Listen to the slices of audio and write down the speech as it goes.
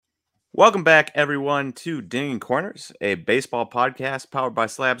Welcome back, everyone, to Dinging Corners, a baseball podcast powered by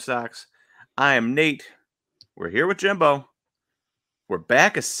Slab Stocks. I am Nate. We're here with Jimbo. We're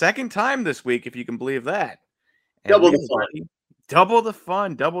back a second time this week, if you can believe that. And Double we the are fun. ready. Double the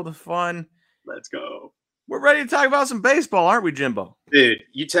fun, double the fun. Let's go. We're ready to talk about some baseball, aren't we, Jimbo? Dude,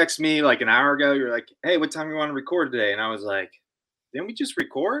 you text me like an hour ago. You're like, hey, what time you want to record today? And I was like, didn't we just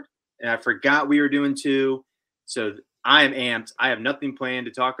record? And I forgot we were doing two. So I am amped. I have nothing planned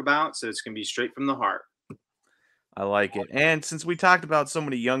to talk about. So it's going to be straight from the heart. I like it. And since we talked about so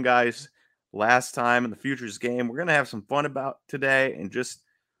many young guys last time in the Futures game, we're going to have some fun about today and just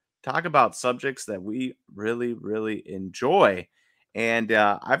talk about subjects that we really, really enjoy. And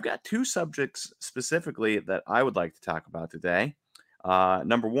I've got two subjects specifically that I would like to talk about today.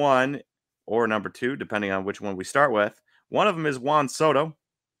 Number one or number two, depending on which one we start with. One of them is Juan Soto,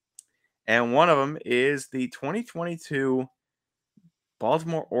 and one of them is the 2022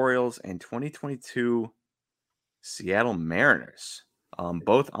 Baltimore Orioles and 2022 Seattle Mariners,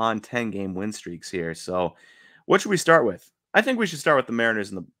 both on 10-game win streaks here. So, what should we start with? I think we should start with the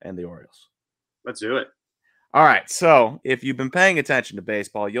Mariners and the Orioles. Let's do it. All right. So, if you've been paying attention to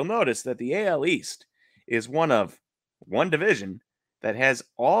baseball, you'll notice that the AL East is one division that has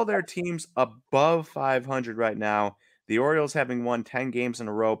all their teams above 500 right now. The Orioles, having won 10 games in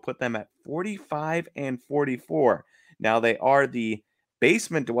a row, put them at 45 and 44. Now, they are the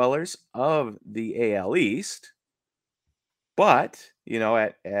basement dwellers of the AL East, but,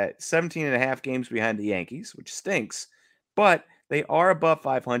 at 17 and a half games behind the Yankees, which stinks, but they are above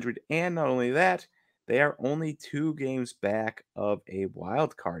 500. And not only that, they are only 2 games back of a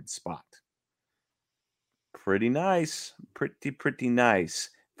wild card spot. Pretty nice. Pretty nice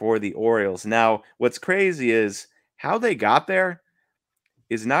for the Orioles. Now, what's crazy is how they got there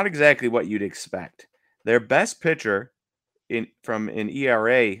is not exactly what you'd expect. Their best pitcher from an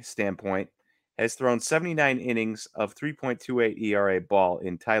ERA standpoint has thrown 79 innings of 3.28 ERA ball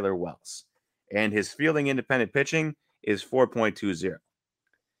in Tyler Wells. And his fielding independent pitching is 4.20.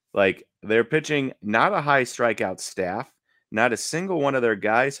 Like, they're pitching not a high strikeout staff. Not a single one of their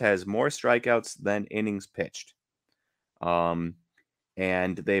guys has more strikeouts than innings pitched. And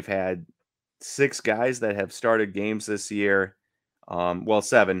they've had 6 guys that have started games this year.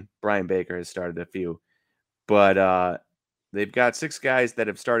 7. Brian Baker has started a few. But they've got 6 guys that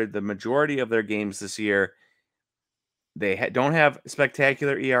have started the majority of their games this year. They don't have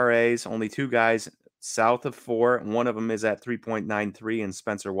spectacular ERAs. Only 2 guys south of 4. One of them is at 3.93 in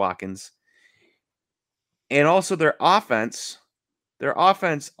Spencer Watkins. And also their offense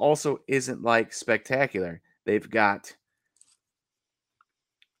also isn't like spectacular. They've got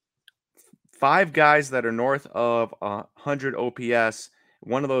 5 guys that are north of 100 OPS.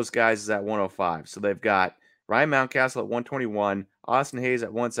 One of those guys is at 105. So they've got Ryan Mountcastle at 121, Austin Hayes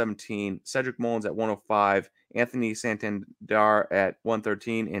at 117, Cedric Mullins at 105, Anthony Santander at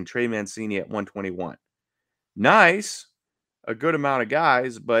 113, and Trey Mancini at 121. Nice. A good amount of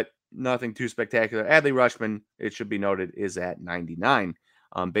guys, but nothing too spectacular. Adley Rutschman, it should be noted, is at 99,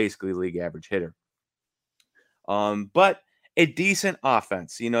 basically league average hitter. But a decent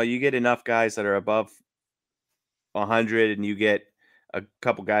offense. You get enough guys that are above 100 and you get a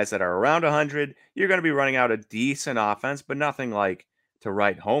couple guys that are around 100, you're going to be running out a decent offense, but nothing like to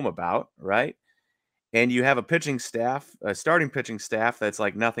write home about, right? And you have a starting pitching staff that's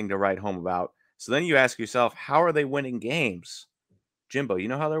like nothing to write home about. So then you ask yourself, how are they winning games? Jimbo, you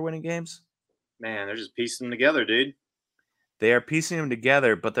know how they're winning games? Man, they're just piecing them together, dude. They are piecing them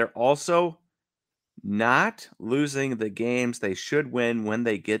together, but they're also not losing the games they should win when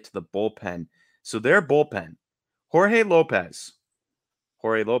they get to the bullpen. So their bullpen, Jorge Lopez,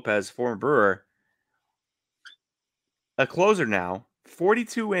 former Brewer, a closer now,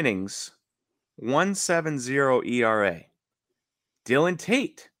 42 innings, 1.70 ERA. Dylan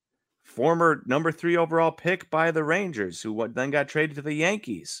Tate, former number 3 overall pick by the Rangers, who then got traded to the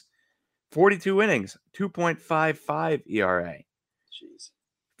Yankees, 42 innings, 2.55 ERA. Jeez.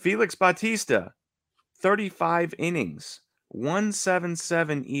 Felix Bautista, 35 innings,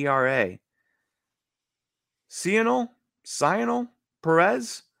 1.77 ERA. Cionel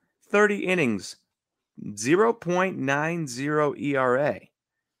Perez, 30 innings, 0.90 ERA.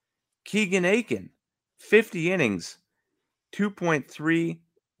 Keegan Aiken, 50 innings,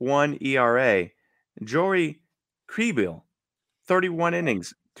 2.31 ERA. Jory Kriebel, 31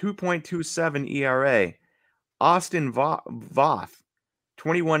 innings, 2.27 ERA. Austin Voth,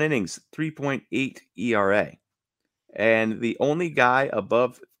 21 innings, 3.8 ERA. And the only guy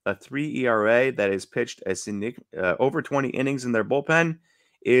above a 3 ERA that has pitched over 20 innings in their bullpen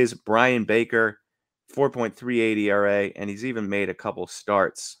is Brian Baker, 4.38 ERA, and he's even made a couple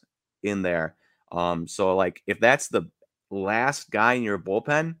starts in there. So like if that's the last guy in your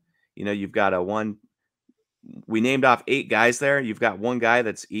bullpen, you've got we named off 8 guys there. You've got one guy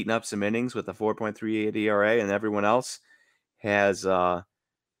that's eaten up some innings with a 4.38 ERA, and everyone else has either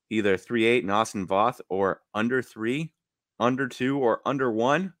 3.8 in Austin Voth or under 3, under 2, or under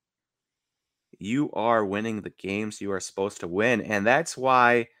 1. You are winning the games you are supposed to win. And that's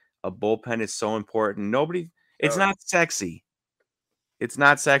why a bullpen is so important. It's not sexy. It's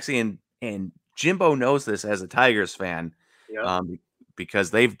not sexy. And Jimbo knows this as a Tigers fan,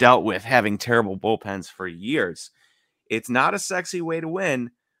 because they've dealt with having terrible bullpens for years. It's not a sexy way to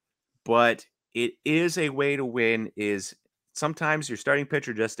win, but it is a way to win. Is sometimes your starting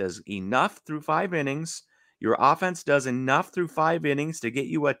pitcher just does enough through 5 innings. Your offense does enough through 5 innings to get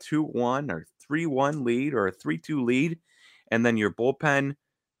you a 2-1 or 3-1 lead or a 3-2 lead. And then your bullpen,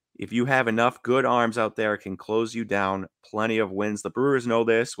 if you have enough good arms out there, can close you down plenty of wins. The Brewers know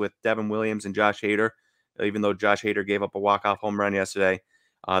this with Devin Williams and Josh Hader. Even though Josh Hader gave up a walk-off home run yesterday,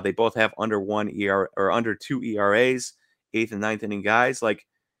 they both have under 1 ERA or under 2 ERAs, 8th and 9th inning guys. Like,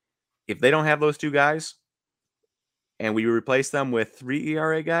 if they don't have those 2 guys and we replace them with 3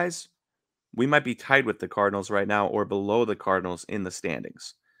 ERA guys, we might be tied with the Cardinals right now or below the Cardinals in the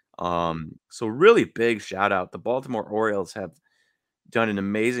standings. So really big shout out. The Baltimore Orioles have done an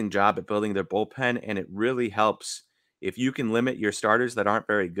amazing job at building their bullpen, and it really helps if you can limit your starters that aren't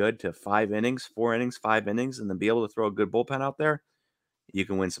very good to 5 innings, 4 innings, 5 innings, and then be able to throw a good bullpen out there. You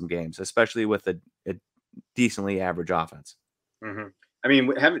can win some games, especially with a decently average offense. Mm-hmm. I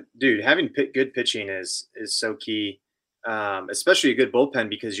mean, having good pitching is so key, especially a good bullpen,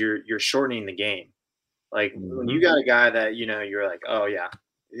 because you're shortening the game. Like when you got a guy that you're like, oh yeah,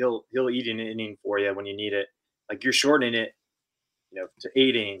 he'll eat an inning for you when you need it. Like you're shortening it, to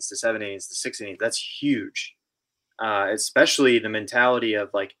 8 innings, to 7 innings, to 6 innings. That's huge. Especially the mentality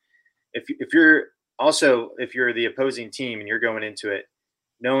of like, if you're the opposing team and you're going into it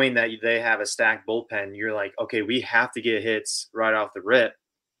knowing that they have a stacked bullpen, you're like, okay, we have to get hits right off the rip,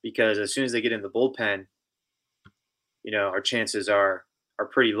 because as soon as they get in the bullpen, our chances are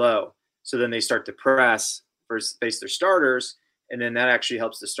pretty low. So then they start to press versus face their starters, and then that actually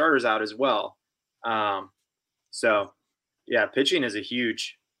helps the starters out as well. So yeah, pitching is a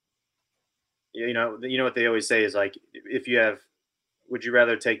huge, what they always say is like, would you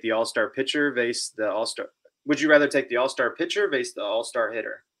rather take the all-star pitcher versus the all-star? Would you rather take the all-star pitcher versus the all-star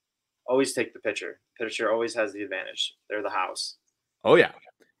hitter? Always take the pitcher. Pitcher always has the advantage. They're the house. Oh, yeah.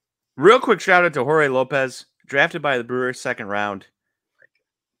 Real quick shout out to Jorge Lopez, drafted by the Brewers 2nd round.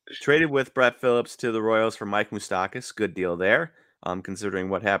 Traded with Brett Phillips to the Royals for Mike Moustakas. Good deal there, considering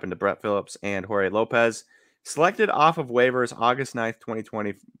what happened to Brett Phillips and Jorge Lopez. Selected off of waivers August 9th,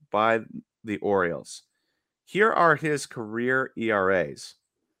 2020 by the Orioles. Here are his career ERAs.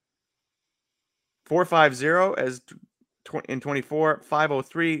 4.50 as in 24,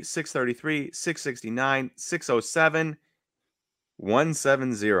 5.03, 6.33, 6.69, 6.07,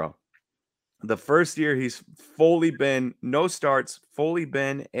 1.70. The first year he's fully been, no starts, fully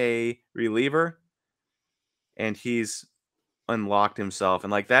been a reliever, and he's unlocked himself.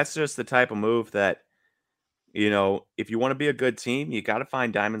 And like, that's just the type of move that, if you want to be a good team, you got to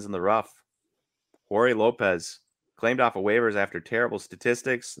find diamonds in the rough. Jorge Lopez, claimed off of waivers after terrible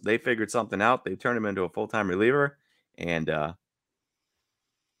statistics. They figured something out. They turned him into a full-time reliever, and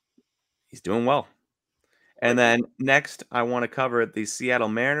he's doing well. And then next, I want to cover the Seattle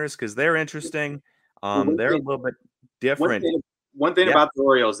Mariners because they're interesting. They're a little bit different. One thing about the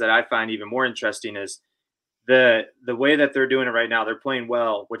Orioles that I find even more interesting is the way that they're doing it right now. They're playing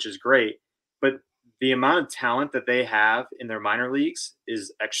well, which is great, but the amount of talent that they have in their minor leagues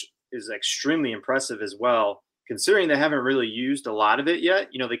is extremely impressive as well, considering they haven't really used a lot of it yet.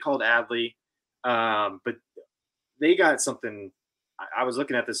 They called Adley, but they got something. I was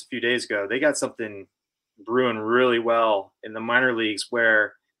looking at this a few days ago. They got something brewing really well in the minor leagues,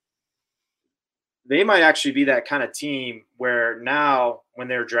 where they might actually be that kind of team where now when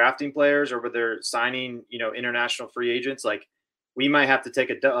they're drafting players or when they're signing, international free agents, like we might have to take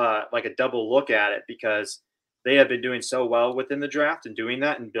a double look at it, because they have been doing so well within the draft and doing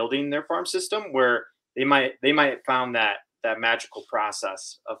that and building their farm system, where they might have found that magical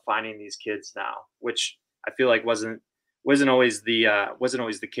process of finding these kids now, which I feel like wasn't always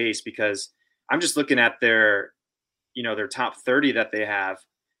the case, because I'm just looking at their top 30 that they have.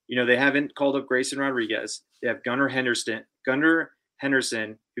 They haven't called up Grayson Rodriguez. They have Gunnar Henderson,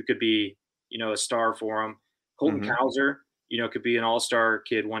 who could be, a star for them. Colton Cowser, could be an all-star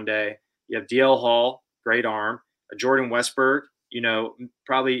kid one day. You have DL Hall, great arm. Jordan Westberg,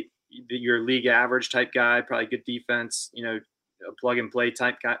 probably your league average type guy, probably good defense. a plug and play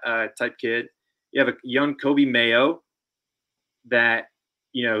type kid. You have a young Kobe Mayo that,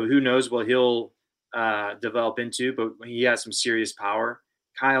 who knows what he'll develop into, but he has some serious power.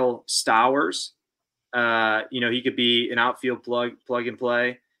 Kyle Stowers, he could be an outfield plug and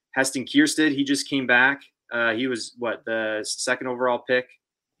play. Heston Kierstead, he just came back. He was the second overall pick.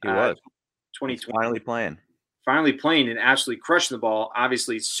 He was 2020. Finally playing and absolutely crushing the ball.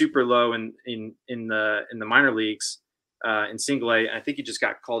 Obviously, super low in the minor leagues in Single A. I think he just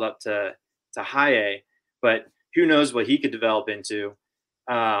got called up to High A. But who knows what he could develop into?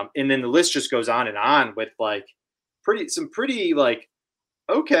 And then the list just goes on and on with some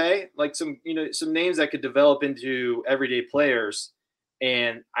names that could develop into everyday players.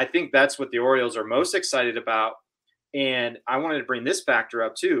 And I think that's what the Orioles are most excited about. And I wanted to bring this factor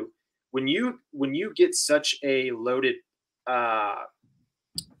up too. When you get such a loaded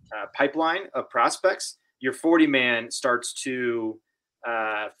pipeline of prospects, your 40-man starts to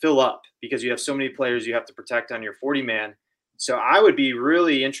fill up because you have so many players you have to protect on your 40-man. So I would be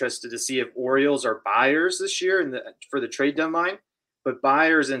really interested to see if Orioles are buyers this year for the trade deadline, but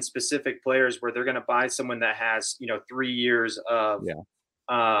buyers in specific players where they're going to buy someone that has 3 years of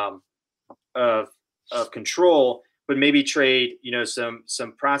control, but maybe trade some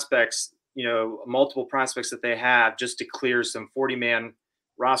prospects, multiple prospects that they have just to clear some 40-man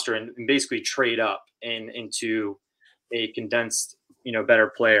roster and basically trade up into a condensed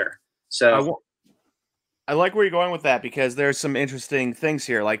better player. So I like where you're going with that because there's some interesting things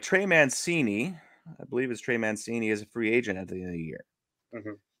here. Like Trey Mancini, I believe Trey Mancini is a free agent at the end of the year.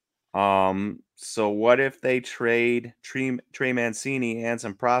 Mm-hmm. So what if they trade Trey Mancini and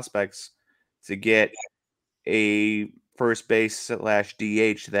some prospects to get a first base /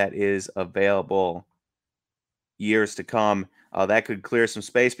 DH that is available years to come? That could clear some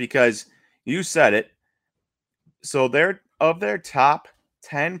space because you said it. So of their top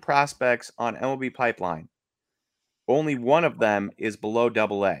 10 prospects on MLB Pipeline, only one of them is below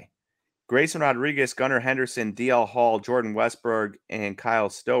AA. Grayson Rodriguez, Gunnar Henderson, DL Hall, Jordan Westberg, and Kyle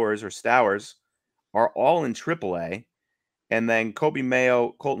Stowers are all in AAA. And then Kobe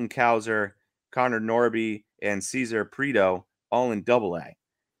Mayo, Colton Cowser, Connor Norby, and Cesar Prieto all in AA.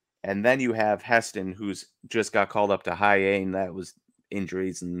 And then you have Heston, who's just got called up to High A, and that was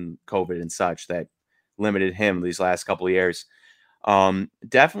injuries and COVID and such that limited him these last couple of years.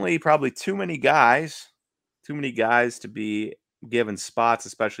 Definitely probably too many guys to be given spots,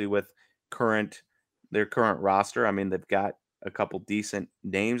 especially with their current roster. I mean, they've got a couple decent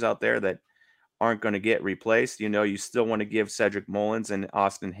names out there that aren't going to get replaced. You still want to give Cedric Mullins and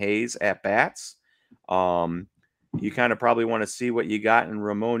Austin Hayes at bats. You kind of probably want to see what you got in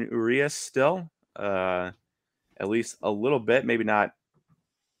Ramon Urias still, at least a little bit, maybe not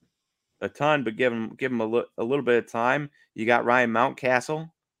a ton, but give him a little bit of time. You got Ryan Mountcastle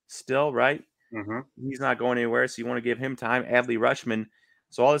still, right? Mm-hmm. He's not going anywhere, so you want to give him time. Adley Rutschman.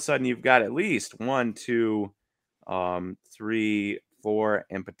 So all of a sudden, you've got at least 1, 2, 3, 4,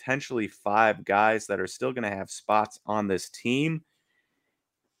 and potentially 5 guys that are still going to have spots on this team.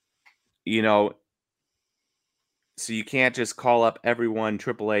 So you can't just call up everyone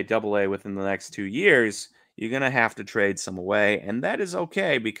AAA, AA within the next 2 years. You're going to have to trade some away, and that is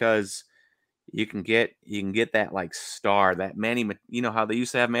okay because you can get that like star, that Manny, how they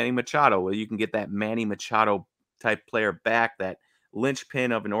used to have Manny Machado. Well, you can get that Manny Machado type player back, that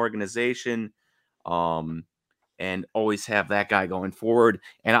linchpin of an organization, and always have that guy going forward.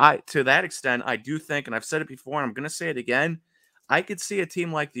 And to that extent, I do think, and I've said it before, and I'm going to say it again, I could see a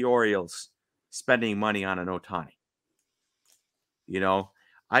team like the Orioles spending money on an Ohtani.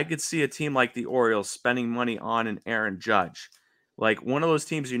 I could see a team like the Orioles spending money on an Aaron Judge. Like one of those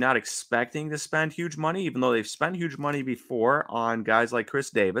teams you're not expecting to spend huge money, even though they've spent huge money before on guys like Chris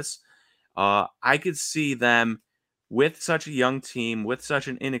Davis. I could see them with such a young team, with such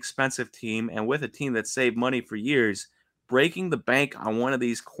an inexpensive team, and with a team that saved money for years, breaking the bank on one of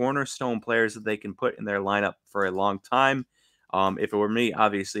these cornerstone players that they can put in their lineup for a long time. If it were me,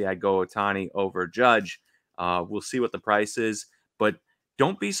 obviously I'd go Ohtani over Judge. We'll see what the price is, but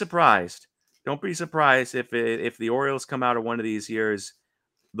don't be surprised. Don't be surprised if the Orioles come out of one of these years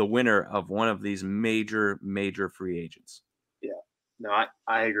the winner of one of these major free agents. Yeah, no,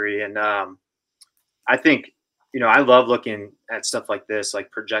 I agree. And I think, I love looking at stuff like this,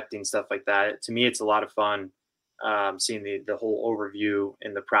 like projecting stuff like that. To me, it's a lot of fun seeing the whole overview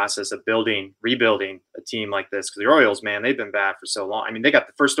in the process of rebuilding a team like this. Because the Orioles, man, they've been bad for so long. I mean, they got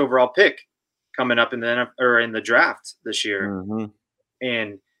the first overall pick coming up in the draft this year.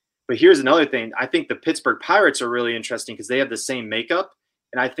 Mm-hmm. But here's another thing. I think the Pittsburgh Pirates are really interesting because they have the same makeup.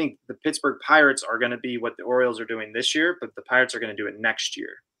 And I think the Pittsburgh Pirates are going to be what the Orioles are doing this year, but the Pirates are going to do it next year.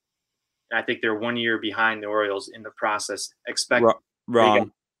 And I think they're 1 year behind the Orioles in the process.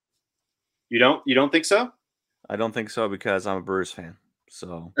 Wrong. You don't think so? I don't think so because I'm a Brewers fan.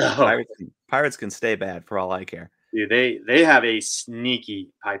 So Oh. Pirates can stay bad for all I care. Dude, they have a sneaky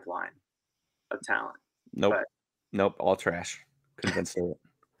pipeline of talent. Nope, all trash. Couldn't say it.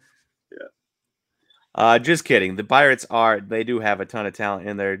 Yeah. Just kidding. The Pirates they do have a ton of talent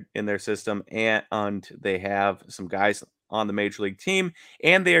in their system, and they have some guys on the major league team,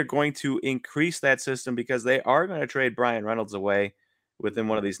 and they are going to increase that system because they are going to trade Brian Reynolds away within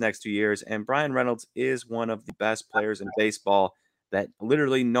one of these next 2 years. And Brian Reynolds is one of the best players in baseball that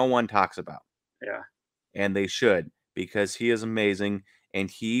literally no one talks about. Yeah. And they should, because he is amazing,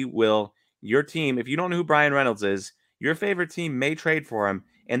 and he will. Your team, if you don't know who Brian Reynolds is, your favorite team may trade for him,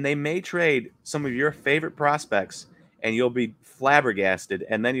 and they may trade some of your favorite prospects, and you'll be flabbergasted,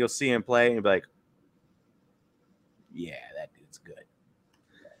 and then you'll see him play, and you'll be like, yeah, that dude's good.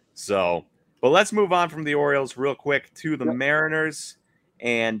 So, but let's move on from the Orioles real quick to the Mariners,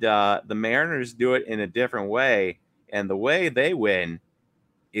 and the Mariners do it in a different way, and the way they win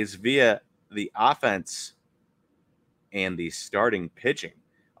is via the offense and the starting pitching.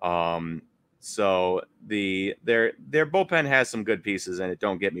 So their bullpen has some good pieces in it.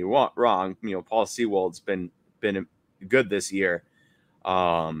 Don't get me wrong. You know, Paul Sewald's been good this year.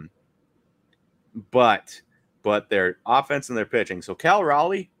 But their offense and their pitching. So Cal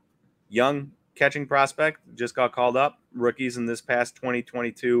Raleigh, young catching prospect, just got called up. Rookies in this past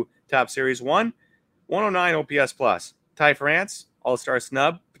 2022 Top Series 109 OPS plus. Ty France, All-Star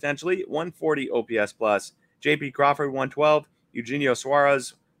snub, potentially 140 OPS plus. JP Crawford 112, Eugenio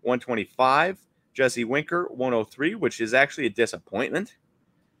Suarez 125, Jesse Winker 103, which is actually a disappointment.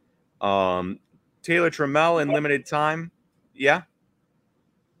 Taylor Trammell in limited time. Yeah.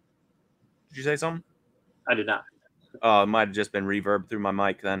 Did you say something? I did not. It might have just been reverb through my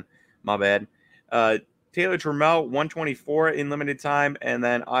mic then. My bad. Taylor Trammell 124 in limited time, and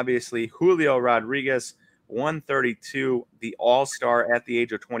then obviously Julio Rodriguez 132, the All-Star at the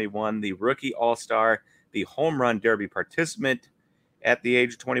age of 21, the rookie All-Star, the Home Run Derby participant at the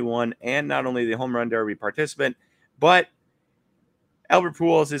age of 21, and not only the Home Run Derby participant, but Albert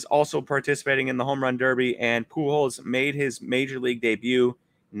Pujols is also participating in the Home Run Derby, and Pujols made his major league debut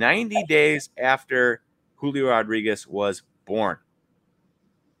 90 days after Julio Rodriguez was born.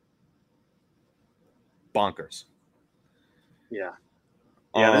 Bonkers. Yeah.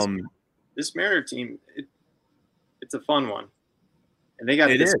 Yeah. This Mariner team, it's a fun one, and they got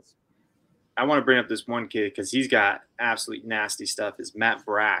this. I want to bring up this one kid because he's got absolutely nasty stuff. Is Matt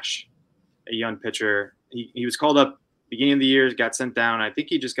Brash, a young pitcher? He was called up beginning of the year, got sent down. I think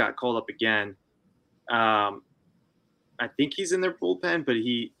he just got called up again. I think he's in their bullpen, but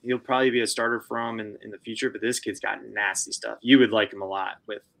he'll probably be a starter for him in the future. But this kid's got nasty stuff. You would like him a lot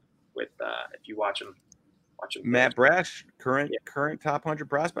with if you watch him. Matt Brash, current top 100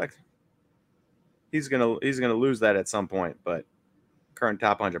 prospect. He's gonna lose that at some point, but current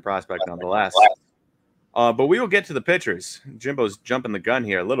top 100 prospect nonetheless. But we will get to the pitchers. Jimbo's jumping the gun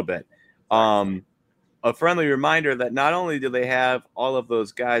here a little bit. A friendly reminder that not only do they have all of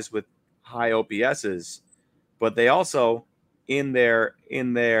those guys with high OPSs, but they also on their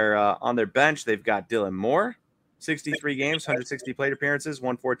bench they've got Dylan Moore, 63 games, 160 plate appearances,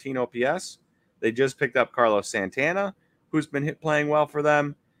 114 OPS. They just picked up Carlos Santana, who's been playing well for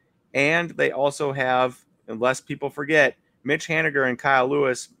them, and they also have, unless people forget, Mitch Haniger and Kyle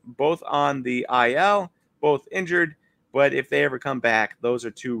Lewis, both on the IL, both injured. But if they ever come back, those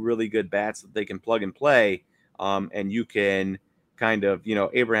are two really good bats that they can plug and play. And you can kind of,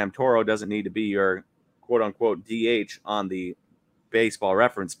 Abraham Toro doesn't need to be your quote unquote DH on the baseball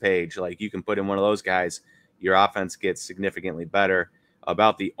reference page. Like, you can put in one of those guys, your offense gets significantly better.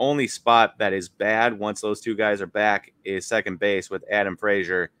 About the only spot that is bad once those two guys are back is second base with Adam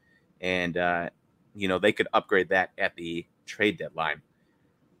Frazier. And, they could upgrade that at the trade deadline.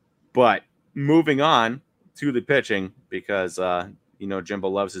 But moving on to the pitching, because, Jimbo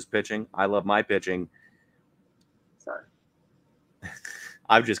loves his pitching. I love my pitching. Sorry.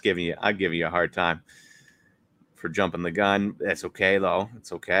 I'm giving you a hard time for jumping the gun. That's okay, though.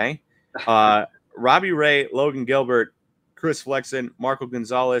 It's okay. Robbie Ray, Logan Gilbert, Chris Flexen, Marco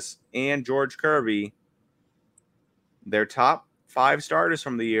Gonzalez, and George Kirby, their top 5 starters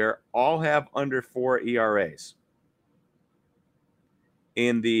from the year, all have under 4 ERAs.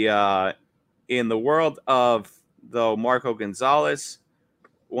 In the world of, though, Marco Gonzalez,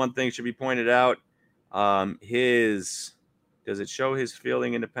 one thing should be pointed out. Does it show his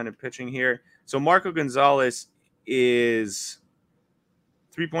fielding independent pitching here? So Marco Gonzalez is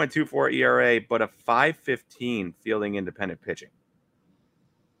 3.24 ERA, but a 5.15 fielding independent pitching.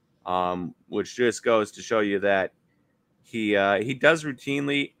 Which just goes to show you that he does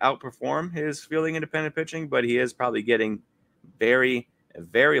routinely outperform his fielding independent pitching, but he is probably getting very,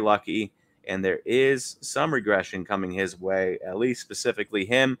 very lucky, and there is some regression coming his way, at least specifically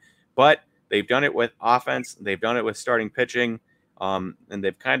him. But they've done it with offense, they've done it with starting pitching, and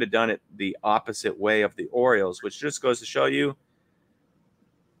they've kind of done it the opposite way of the Orioles, which just goes to show you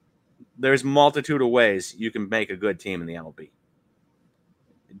there's multitude of ways you can make a good team in the MLB.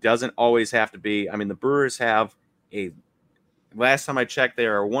 It doesn't always have to be. I mean, the Brewers have last time I checked, they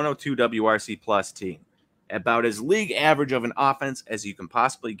are a 102 WRC plus team, about as league average of an offense as you can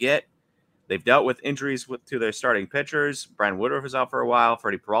possibly get. They've dealt with injuries to their starting pitchers. Brian Woodruff is out for a while.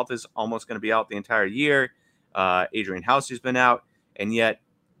 Freddie Peralta is almost going to be out the entire year. Adrian Housey's been out, and yet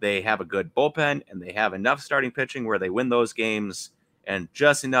they have a good bullpen, and they have enough starting pitching where they win those games, and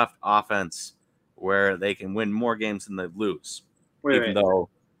just enough offense where they can win more games than they lose, even though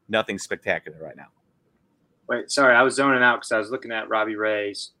nothing's spectacular right now. Wait, sorry, I was zoning out because I was looking at Robbie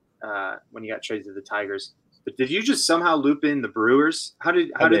Ray's when he got traded to the Tigers. But did you just somehow loop in the Brewers? How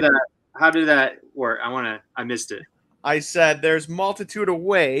did that work? I missed it. I said there's multitude of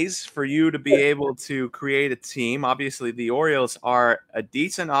ways for you to be able to create a team. Obviously, the Orioles are a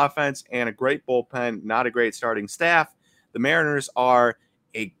decent offense and a great bullpen, not a great starting staff. The Mariners are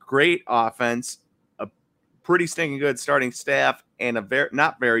a great offense, a pretty stinking good starting staff, and a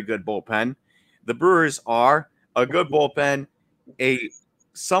not very good bullpen. The Brewers are a good bullpen, a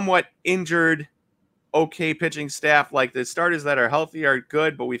somewhat injured, okay pitching staff. Like the starters that are healthy are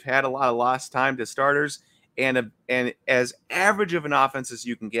good, but we've had a lot of lost time to starters. And as average of an offense as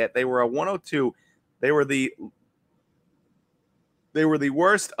you can get, they were a 102. They were the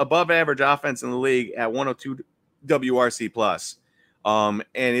worst above average offense in the league at 102 WRC plus. And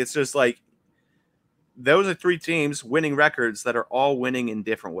it's just like those are three teams winning records that are all winning in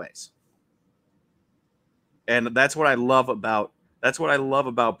different ways. And that's what I love about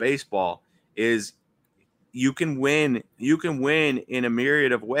baseball is you can win in a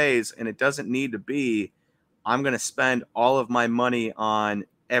myriad of ways, and it doesn't need to be I'm going to spend all of my money on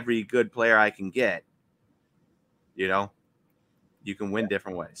every good player I can get. You know, you can win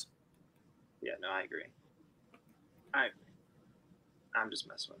different ways. Yeah, no, I agree. I'm just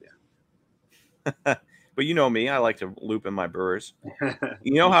messing with you. But you know me, I like to loop in my Brewers.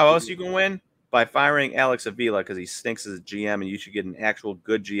 You know how else you can win? By firing Alex Avila because he stinks as a GM, and you should get an actual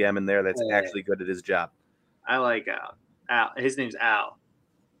good GM in there that's actually good at his job. I like Al. His name's Al.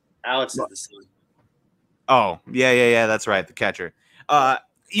 Alex is the son. Oh, yeah, that's right, the catcher.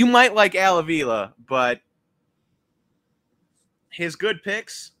 You might like Al Avila, but his good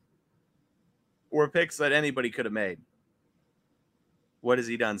picks were picks that anybody could have made. What has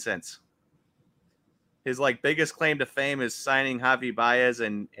he done since? His biggest claim to fame is signing Javi Baez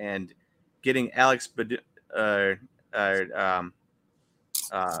and getting Alex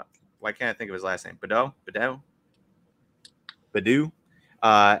why can't I think of his last name? Baddoo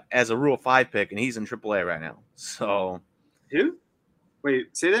as a Rule 5 pick, and he's in AAA right now. So who?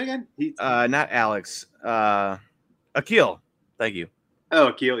 Wait, say that again. Not Alex. Akil. Thank you. Oh,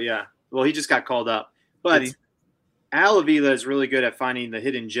 Akil, yeah. Well, he just got called up. But Al Avila is really good at finding the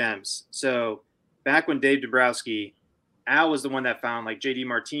hidden gems. So back when Dave Dombrowski, Al was the one that found JD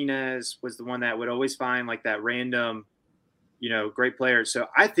Martinez was the one that would always find that random, great player. So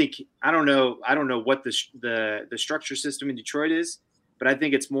I don't know what the structure system in Detroit is, but I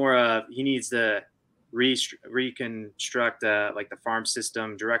think it's more of he needs to reconstruct the farm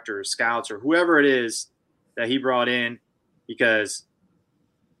system director or scouts or whoever it is that he brought in, because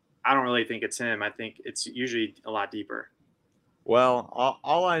I don't really think it's him. I think it's usually a lot deeper. Well,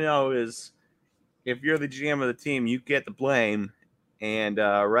 all I know is if you're the GM of the team, you get the blame. And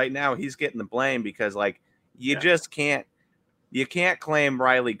right now he's getting the blame because just can't claim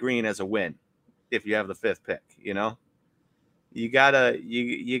Riley Green as a win if you have the 5th pick, You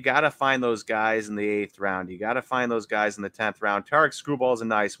gotta find those guys in the 8th round. You gotta find those guys in the 10th round. Tarek Screwball's a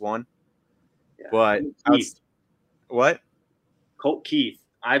nice one. Yeah. But what? Colt Keith.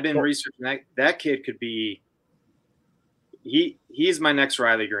 I've been researching that kid could be he's my next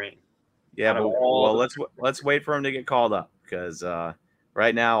Riley Green. Yeah, but let's wait for him to get called up because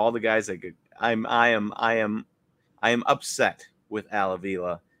right now all the guys that I am upset with Al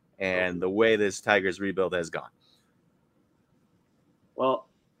Avila and the way this Tigers rebuild has gone. Well,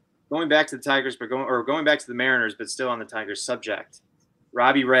 going back to the Tigers, but going back to the Mariners, but still on the Tigers subject.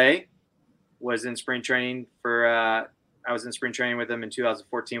 Robbie Ray was in spring training for I was in spring training with him in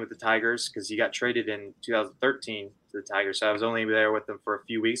 2014 with the Tigers because he got traded in 2013 to the Tigers. So I was only there with him for a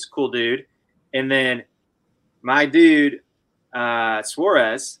few weeks. Cool dude. And then my dude,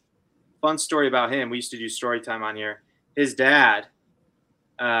 Suarez, fun story about him. We used to do story time on here. His dad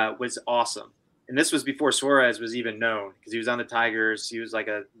was awesome. And this was before Suarez was even known because he was on the Tigers. He was like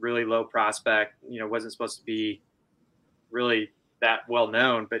a really low prospect, wasn't supposed to be really that well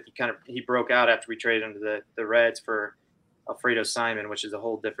known, but he broke out after we traded him to the Reds for Alfredo Simon, which is a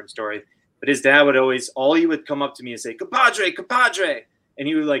whole different story. But his dad would he would come up to me and say, "Compadre, compadre." And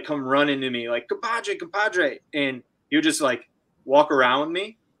he would like come running to me like, "Compadre, compadre." And he would just like walk around with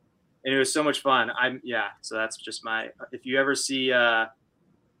me. And it was so much fun. So that's just if you ever see,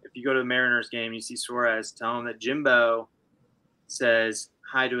 if you go to the Mariners game, you see Suarez, tell him that Jimbo says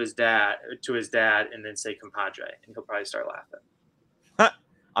hi to his dad, and then say compadre, and he'll probably start laughing.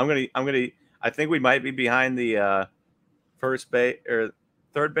 I think we might be behind the first base or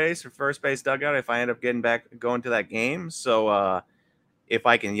third base or first base dugout if I end up going to that game. So if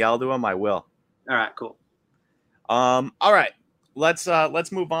I can yell to him, I will. All right, cool. All right, let's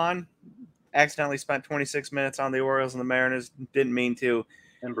move on. Accidentally spent 26 minutes on the Orioles and the Mariners. Didn't mean to.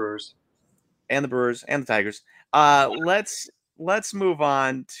 And Brewers. And the Brewers and the Tigers. Let's move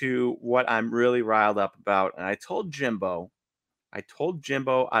on to what I'm really riled up about. And I told Jimbo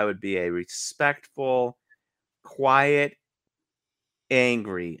I would be a respectful, quiet,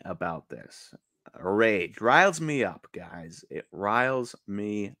 angry about this. Rage riles me up, guys. It riles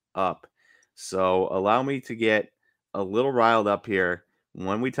me up. So allow me to get a little riled up here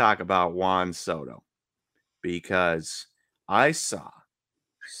when we talk about Juan Soto, because I saw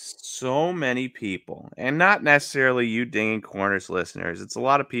so many people, and not necessarily you Dinging Corners listeners, it's a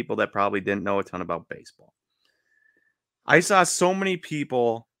lot of people that probably didn't know a ton about baseball. I saw so many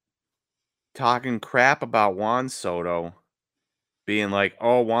people talking crap about Juan Soto, being like,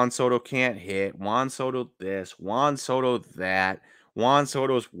 "Oh, Juan Soto can't hit, Juan Soto this, Juan Soto that, Juan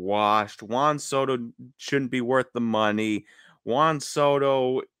Soto's washed, Juan Soto shouldn't be worth the money, Juan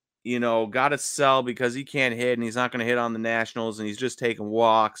Soto, got to sell because he can't hit and he's not going to hit on the Nationals and he's just taking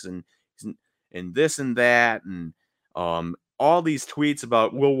walks and this and that." And all these tweets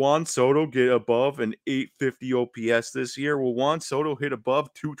about, will Juan Soto get above an 850 OPS this year? Will Juan Soto hit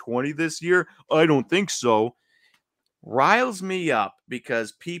above 220 this year? I don't think so. Riles me up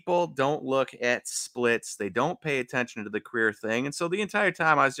because people don't look at splits. They don't pay attention to the career thing. And so the entire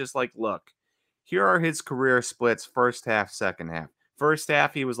time I was just like, look, here are his career splits, first half, second half. First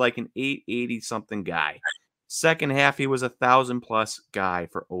half, he was like an 880 something guy. Second half, he was 1,000+ guy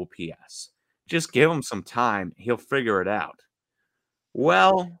for OPS. Just give him some time. He'll figure it out.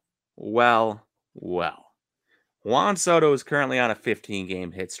 Well. Juan Soto is currently on a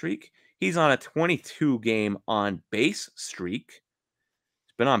 15-game hit streak. He's on a 22-game on-base streak.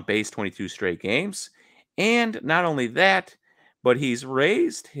 He's been on base 22 straight games. And not only that, but he's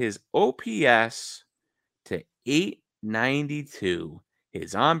raised his OPS to 892.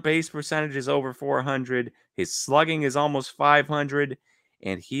 His on-base percentage is over 400. His slugging is almost 500.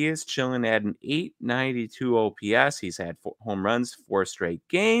 And he is chilling at an 892 OPS. He's had 4 home runs, 4 straight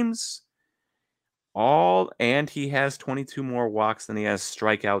games. And he has 22 more walks than he has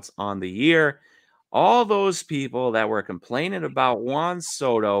strikeouts on the year. All those people that were complaining about Juan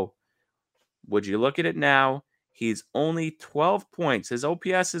Soto, would you look at it now? He's only 12 points. His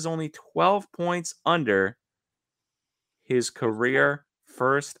OPS is only 12 points under his career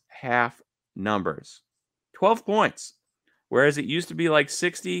first half numbers. 12 points. Whereas it used to be like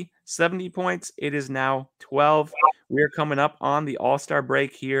 60, 70 points, it is now 12. We're coming up on the All-Star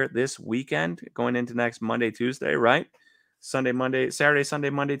break here this weekend, going into next Monday, Tuesday, right? Saturday, Sunday,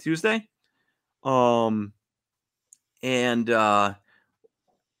 Monday, Tuesday. And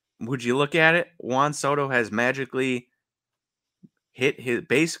would you look at it? Juan Soto has magically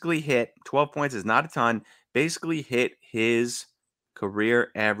basically hit 12 points is not a ton, basically hit his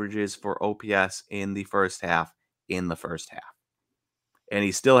career averages for OPS in the first half. And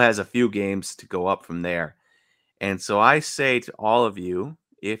he still has a few games to go up from there. And so I say to all of you,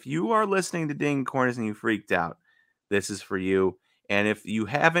 if you are listening to Ding Corners and you freaked out, this is for you. And if you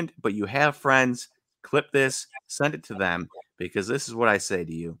haven't, but you have friends, clip this, send it to them, because this is what I say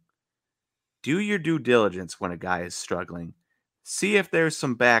to you. Do your due diligence when a guy is struggling. See if there's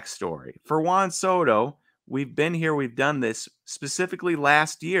some backstory. For Juan Soto, we've been here, we've done this specifically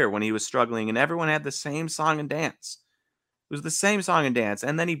last year when he was struggling, and everyone had the same song and dance. It was the same song and dance,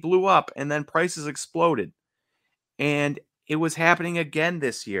 and then he blew up, and then prices exploded. And it was happening again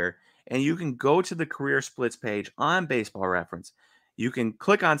this year. And you can go to the career splits page on Baseball Reference. You can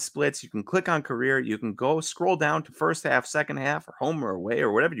click on splits, you can click on career, you can go scroll down to first half, second half, or home or away,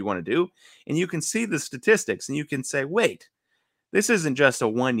 or whatever you want to do, and you can see the statistics and you can say, wait, this isn't just a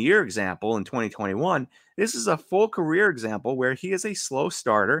 1 year example in 2021. This is a full career example where he is a slow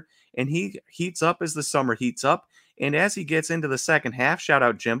starter and he heats up as the summer heats up. And as he gets into the second half, shout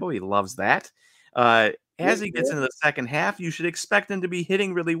out Jimbo, he loves that. As he gets into the second half, you should expect him to be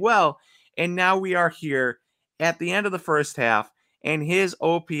hitting really well. And now we are here at the end of the first half, and his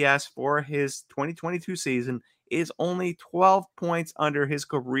OPS for his 2022 season is only 12 points under his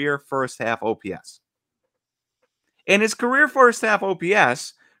career first half OPS. And his career first half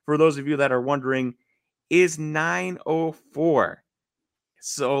OPS, for those of you that are wondering, is 904.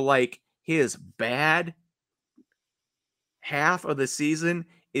 So, like, his bad half of the season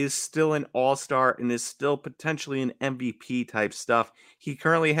is still an all-star and is still potentially an MVP type stuff. He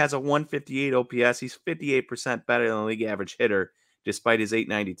currently has a 158 OPS. He's 58% better than the league average hitter, despite his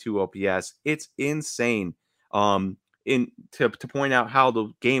 892 OPS. It's insane. To point out how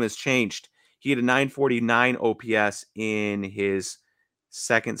the game has changed, he had a 949 OPS in his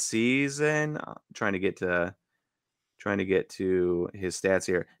second season. Trying to get to his stats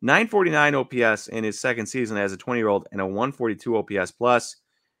here. 949 OPS in his second season as a 20-year-old and a 142 OPS plus,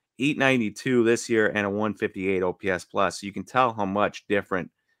 892 this year and a 158 OPS plus. So you can tell how much different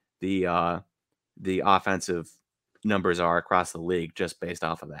the offensive numbers are across the league just based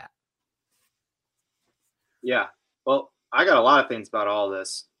off of that. Yeah. Well, I got a lot of things about all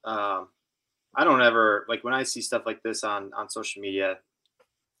this. I don't ever, like, when I see stuff like this on social media,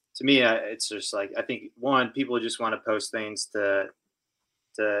 to me, it's just like, I think, one, people just want to post things to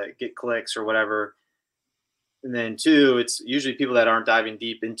get clicks or whatever. And then two, it's usually people that aren't diving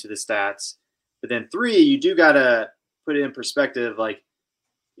deep into the stats. But then three, you do got to put it in perspective. Like,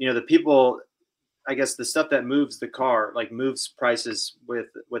 the people, I guess the stuff that moves the car, like moves prices with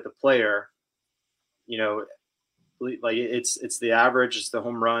a player, like it's the average, it's the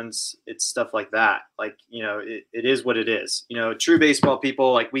home runs, it's stuff like that. Like, it is what it is. True baseball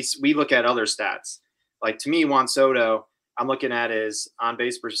people, like we look at other stats. Like, to me, Juan Soto, I'm looking at his on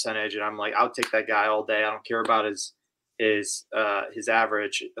base percentage, and I'm like, I'll take that guy all day. I don't care about his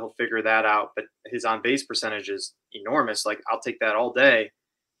average. He'll figure that out. But his on base percentage is enormous. Like, I'll take that all day.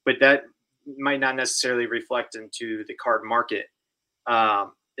 But that might not necessarily reflect into the card market.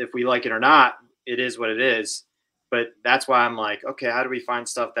 If we like it or not, it is what it is. But that's why I'm like, okay, how do we find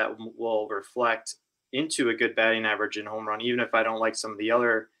stuff that will reflect into a good batting average and home run, even if I don't like some of the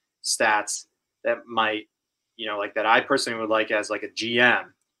other stats that might, like that I personally would like as like a GM.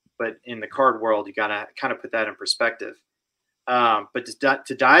 But in the card world, you got to kind of put that in perspective. But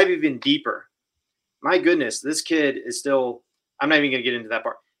to dive even deeper, my goodness, this kid is still – I'm not even going to get into that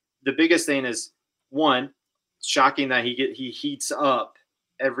part. The biggest thing is, one, shocking that he heats up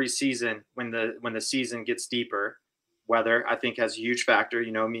every season when the season gets deeper. Weather, I think, has a huge factor,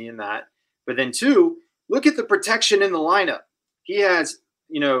 me in that. But then two, look at the protection in the lineup. He has,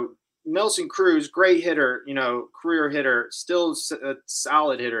 Nelson Cruz, great hitter, career hitter, still a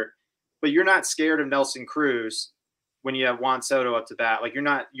solid hitter, but you're not scared of Nelson Cruz when you have Juan Soto up to bat. Like, you're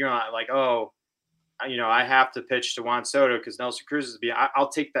not like, oh, I have to pitch to Juan Soto because Nelson Cruz is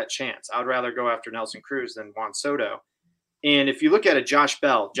I'll take that chance. I'd rather go after Nelson Cruz than Juan Soto. And if you look at Josh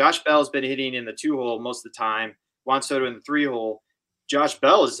Bell's been hitting in the 2-hole most of the time. Juan Soto in the 3-hole. Josh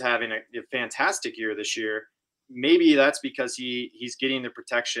Bell is having a fantastic year this year. Maybe that's because he's getting the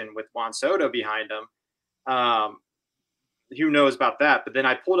protection with Juan Soto behind him. Who knows about that? But then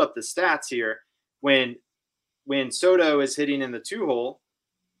I pulled up the stats here. When Soto is hitting in the 2-hole,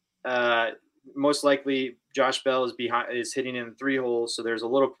 most likely Josh Bell is hitting in the 3-hole, so there's a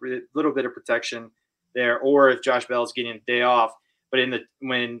little bit of protection there. Or if Josh Bell is getting a day off, but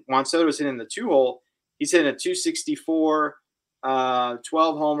when Juan Soto is hitting the 2-hole, he's hitting a 264, 12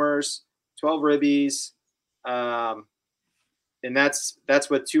 homers, 12 ribbies, and that's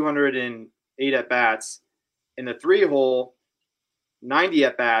with 208 at bats. In the 3-hole, 90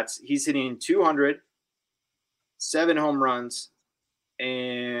 at bats, he's hitting 200, 7 home runs,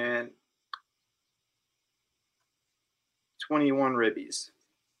 and 21 ribbies.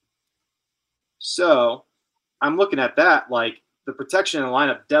 So I'm looking at that, like, the protection in the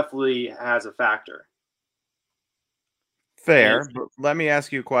lineup definitely has a factor. Fair, but let me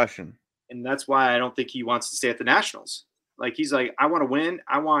ask you a question. And that's why I don't think he wants to stay at the Nationals. Like, he's like, I want to win.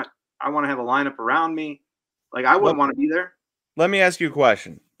 I want to have a lineup around me. Like, I wouldn't want to be there. Let me ask you a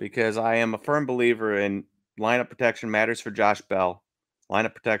question, because I am a firm believer in lineup protection matters for Josh Bell.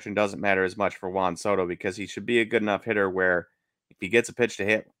 Lineup protection doesn't matter as much for Juan Soto, because he should be a good enough hitter where if he gets a pitch to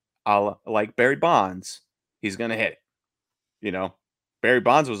hit, like Barry Bonds, he's going to hit it. Barry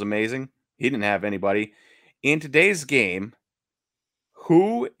Bonds was amazing. He didn't have anybody. In today's game,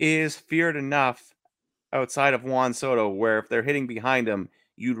 who is feared enough outside of Juan Soto where if they're hitting behind him,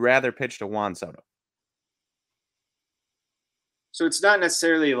 you'd rather pitch to Juan Soto? So it's not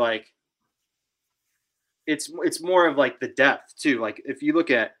necessarily like it's more of like the depth too. Like if you look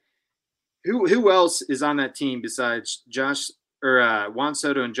at who else is on that team besides Josh or Juan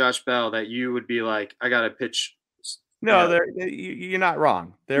Soto and Josh Bell that you would be like, I got to pitch. No, you're not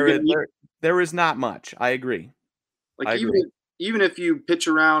wrong. There is not much. I agree. Like even if you pitch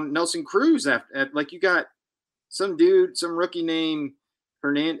around Nelson Cruz at like you got some dude, some rookie named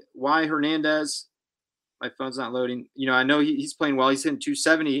Hernandez. My phone's not loading. You know, I know he's playing well. He's hitting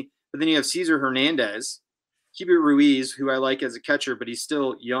 270, but then you have Cesar Hernandez, Keibert Ruiz, who I like as a catcher, but he's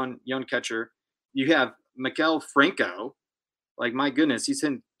still young catcher. You have Maikel Franco. Like, my goodness, he's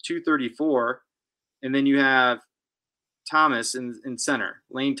hitting 234. And then you have Thomas in center,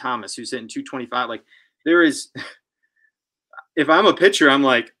 Lane Thomas, who's hitting 225. Like, there is – if I'm a pitcher, I'm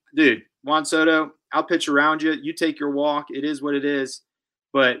like, dude, Juan Soto, I'll pitch around you. You take your walk. It is what it is.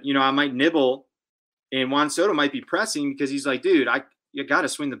 But, you know, I might nibble, and Juan Soto might be pressing because he's like, dude, you got to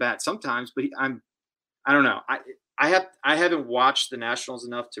swing the bat sometimes. But I don't know. I haven't watched the Nationals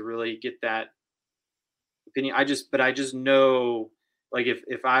enough to really get that opinion. I just know, like,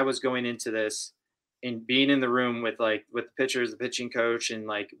 if I was going into this and being in the room with the pitchers, the pitching coach, and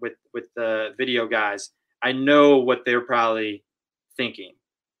like with the video guys, I know what they're probably thinking.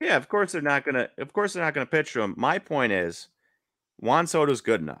 Yeah, of course they're not gonna pitch to him. My point is, Juan Soto's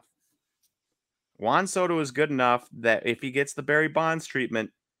good enough. Juan Soto is good enough that if he gets the Barry Bonds treatment,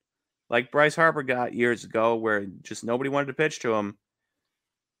 like Bryce Harper got years ago, where just nobody wanted to pitch to him,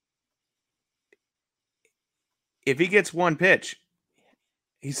 if he gets one pitch,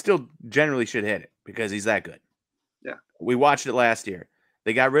 he still generally should hit it because he's that good. Yeah. We watched it last year.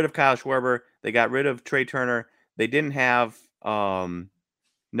 They got rid of Kyle Schwarber. They got rid of Trey Turner. They didn't have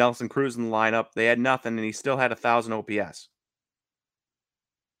Nelson Cruz in the lineup. They had nothing, and he still had 1,000 OPS.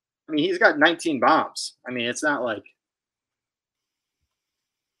 I mean, he's got 19 bombs. I mean, it's not like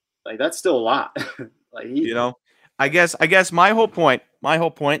that's still a lot. I guess my whole point,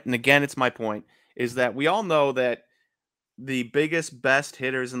 and again, it's my point, is that we all know that the best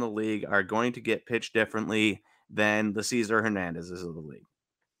hitters in the league are going to get pitched differently than the Cesar Hernandezes of the league.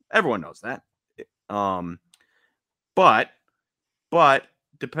 Everyone knows that. But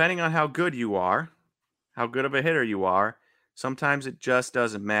depending on how good you are, how good of a hitter you are, sometimes it just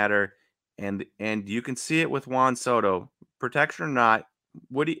doesn't matter. And you can see it with Juan Soto, protection or not.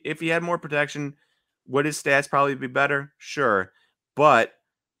 If he had more protection, would his stats probably be better? Sure. But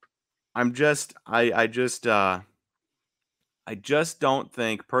I just don't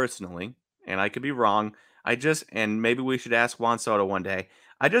think personally, and I could be wrong. And maybe we should ask Juan Soto one day.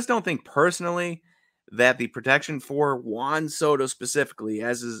 I just don't think personally that the protection for Juan Soto specifically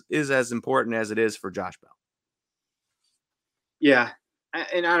is as important as it is for Josh Bell. Yeah.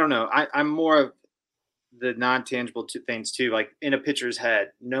 And I don't know. I'm more of the non-tangible things too, like in a pitcher's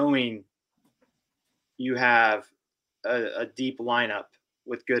head, knowing you have a deep lineup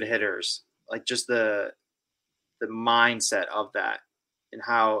with good hitters, like just the mindset of that and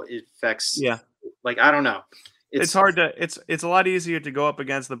how it affects. Yeah. Like, I don't know. It's hard to, it's a lot easier to go up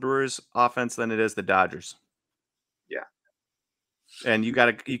against the Brewers offense than it is the Dodgers. Yeah. And you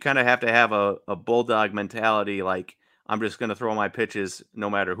kind of have to have a bulldog mentality. Like, I'm just going to throw my pitches no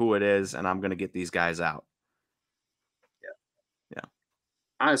matter who it is, and I'm going to get these guys out. Yeah.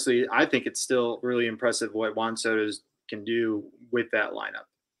 Honestly, I think it's still really impressive what Juan Soto can do with that lineup.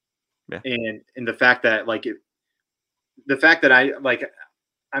 Yeah. And the fact that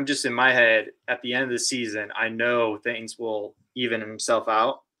I'm just in my head at the end of the season, I know things will even himself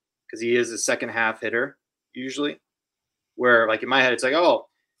out because he is a second half hitter usually, where like in my head, it's like, oh,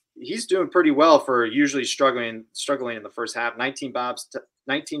 he's doing pretty well for usually struggling in the first half. 19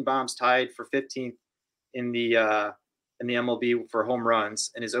 bombs tied for 15th in the MLB for home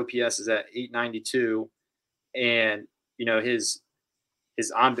runs, and his OPS is at 892, and you know his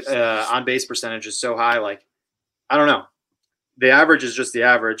on base percentage is so high. Like, I don't know, the average is just the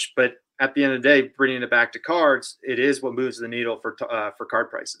average, but at the end of the day, bringing it back to cards, it is what moves the needle for card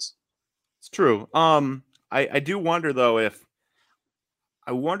prices. It's true. I do wonder though if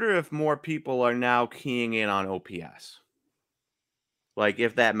more people are now keying in on OPS. Like,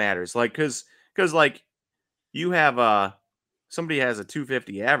 if that matters. Like, because like you have somebody has a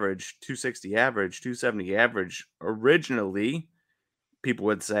 250 average, 260 average, 270 average. Originally, people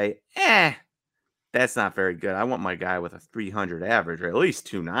would say, that's not very good. I want my guy with a 300 average or at least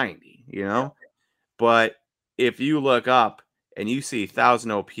 290, you know? Yeah. But if you look up and you see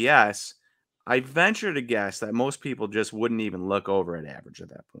 1,000 OPS, I venture to guess that most people just wouldn't even look over at average at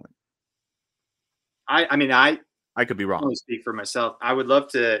that point. I mean, I could be wrong. only speak for myself. I would love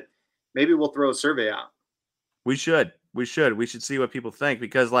to. Maybe we'll throw a survey out. We should. We should see what people think,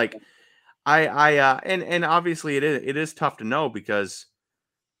 because like and obviously it is tough to know, because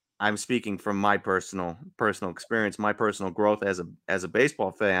I'm speaking from my personal experience, my personal growth as a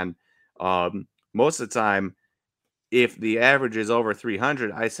baseball fan. Most of the time, if the average is over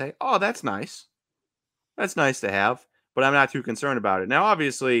 300, I say, "Oh, that's nice. That's nice to have," but I'm not too concerned about it. Now,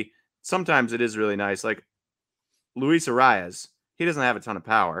 obviously, sometimes it is really nice. Like Luis Arias, he doesn't have a ton of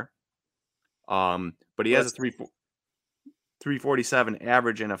power, but he has a 347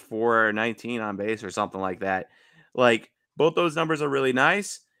 average and a 419 on base or something like that. Like, both those numbers are really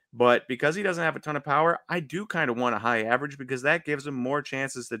nice, but because he doesn't have a ton of power, I do kind of want a high average, because that gives him more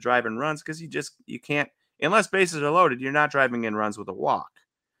chances to drive in runs, because you can't, unless bases are loaded, you're not driving in runs with a walk.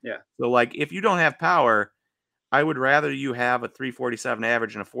 Yeah. So like, if you don't have power, I would rather you have a 347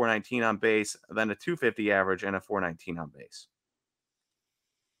 average and a 419 on base than a 250 average and a 419 on base.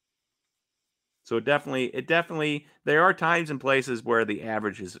 So it definitely, there are times and places where the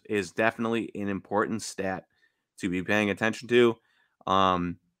average is definitely an important stat to be paying attention to.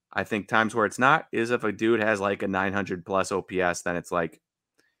 I think times where it's not is if a dude has like a 900 plus OPS, then it's like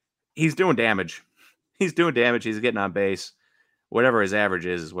he's doing damage. He's doing damage. He's getting on base. Whatever his average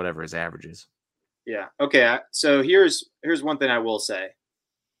is whatever his average is. Yeah. Okay. So here's one thing I will say.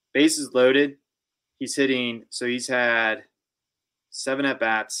 Bases loaded. He's hitting. So he's had 7 at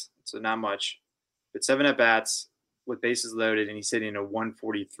bats. So not much, but 7 at bats with bases loaded, and he's hitting a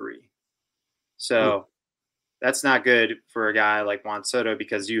 143. So that's not good for a guy like Juan Soto,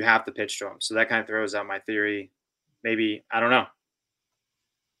 because you have to pitch to him. So that kind of throws out my theory. Maybe, I don't know.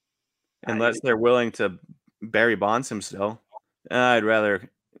 Unless they're willing to Barry Bonds him still. I'd rather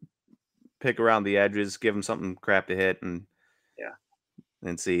pick around the edges, give him something crap to hit, and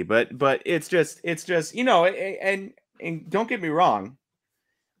see. But it's just and don't get me wrong.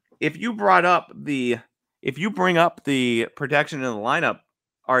 If you bring up the protection in the lineup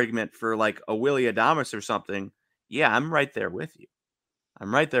argument for like a Willy Adames or something, yeah, I'm right there with you.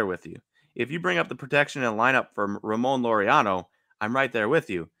 If you bring up the protection in the lineup for Ramon Laureano, I'm right there with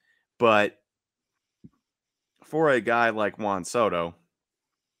you. But for a guy like Juan Soto,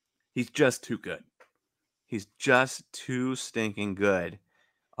 he's just too good. He's just too stinking good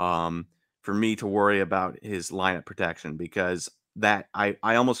for me to worry about his lineup protection, because that I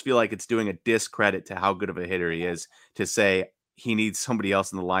almost feel like it's doing a discredit to how good of a hitter he is to say he needs somebody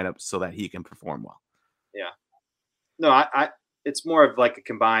else in the lineup so that he can perform well. Yeah. No, I it's more of like a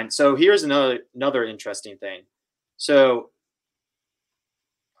combined. So here's another interesting thing. So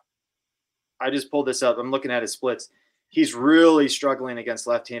I just pulled this up. I'm looking at his splits. He's really struggling against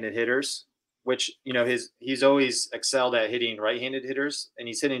left-handed hitters, which, he's always excelled at hitting right-handed hitters, and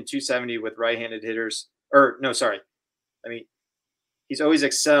he's hitting 270 with right-handed hitters. Or no, sorry. He's always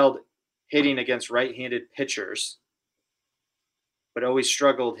excelled hitting against right-handed pitchers, but always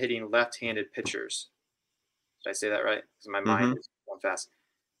struggled hitting left-handed pitchers. Did I say that right? Because my mind is going fast.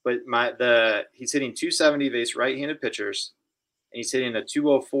 But he's hitting 270 against right-handed pitchers, and he's hitting a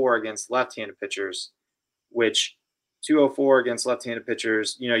 204 against left-handed pitchers, which 204 against left-handed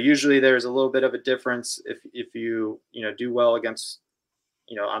pitchers, usually there's a little bit of a difference if you do well against,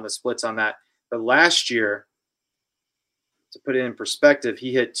 on the splits on that. But last year, to put it in perspective,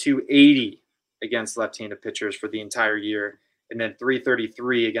 he hit 280 against left-handed pitchers for the entire year, and then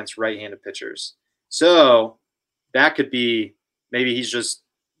 333 against right-handed pitchers. So that could be, maybe he's just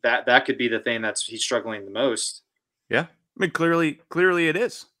that could be the thing he's struggling the most. Yeah. I mean, clearly it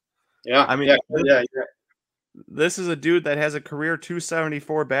is. Yeah. I mean, this is a dude that has a career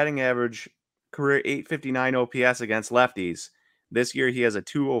 274 batting average, career 859 OPS against lefties. This year he has a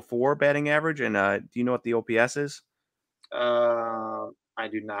 204 batting average, and do you know what the OPS is? I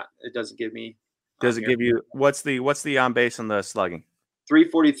do not. It doesn't give me. Does it give you what's the on base and the slugging?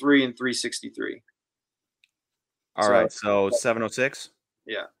 343 and 363. All right, so 706.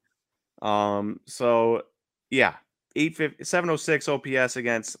 Yeah. So yeah, 706 OPS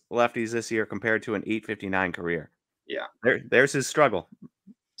against lefties this year compared to an 859 career. Yeah. There's his struggle,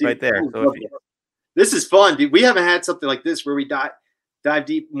 dude, right there. So this is fun, dude. We haven't had something like this where we dive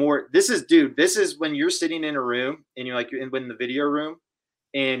deep more. This is when you're sitting in a room and you're like in the video room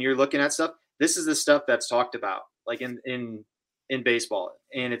and you're looking at stuff. This is the stuff that's talked about like in baseball,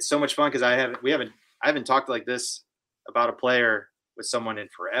 and it's so much fun because I haven't talked like this about a player with someone in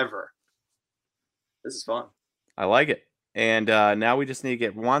forever. This is fun. I like it. And now we just need to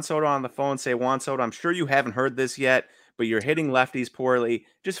get Juan Soto on the phone. Say, Juan Soto, I'm sure you haven't heard this yet, but you're hitting lefties poorly.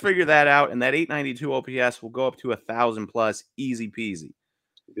 Just figure that out, and that 892 OPS will go up to 1,000 plus, easy peasy.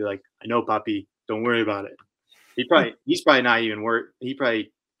 He'd be like, I know, Poppy. Don't worry about it. He's probably not even worried.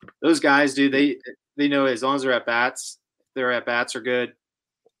 Those guys, dude, they know as long as their at bats are good.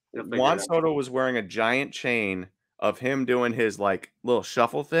 Juan Soto was wearing a giant chain of him doing his like little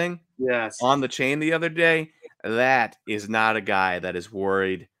shuffle thing on the chain the other day. That is not a guy that is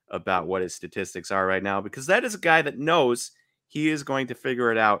worried about what his statistics are right now, because that is a guy that knows he is going to figure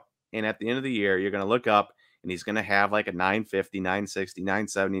it out. And at the end of the year, you're going to look up and he's going to have like a 950, 960,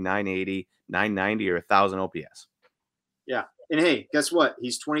 970, 980, 990, or 1,000 OPS. Yeah. And hey, guess what?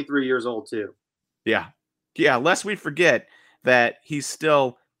 He's 23 years old too. Yeah. Yeah. Lest we forget that he's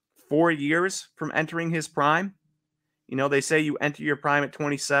still 4 years from entering his prime. You know, they say you enter your prime at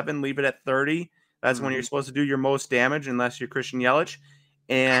 27, leave it at 30. That's when you're supposed to do your most damage, unless you're Christian Yelich.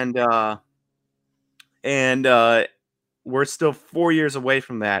 And we're still 4 years away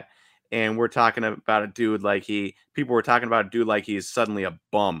from that. And we're talking about a dude like people were talking about a dude like he's suddenly a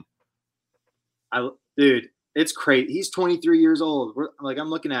bum. Dude, it's crazy. He's 23 years old. I'm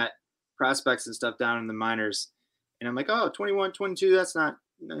looking at prospects and stuff down in the minors, and I'm like, oh, 21, 22, that's not,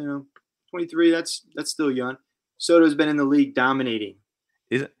 23, that's still young. Soto's been in the league dominating.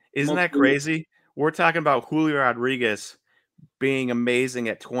 Isn't that crazy? We're talking about Julio Rodriguez being amazing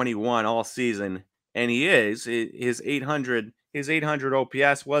at 21 all season, and he is. His 800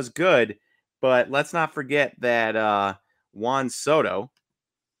 OPS was good, but let's not forget that Juan Soto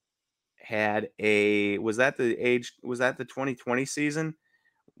had was that the 2020 season?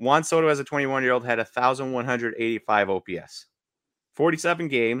 Juan Soto as a 21-year-old had 1,185 OPS. 47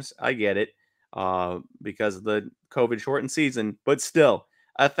 games, I get it, because of the COVID shortened season, but still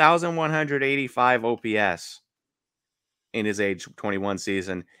 1,185 OPS in his age 21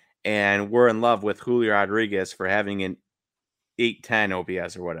 season. And we're in love with Julio Rodriguez for having an 810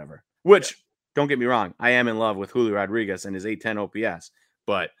 OPS or whatever, which don't get me wrong, I am in love with Julio Rodriguez and his 810 OPS,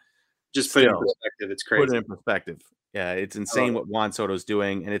 but just put it in perspective. It's crazy. Put it in perspective. Yeah, it's insane what Juan Soto's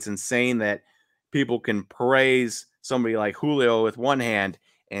doing, and it's insane that people can praise somebody like Julio with one hand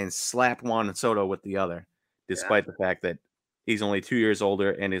and slap Juan Soto with the other, despite the fact that he's only 2 years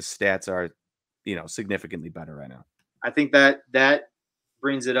older and his stats are, significantly better right now. I think that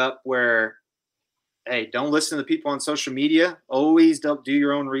brings it up where, hey, don't listen to the people on social media. Always do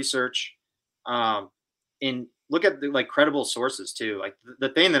your own research, and look at the credible sources too. Like the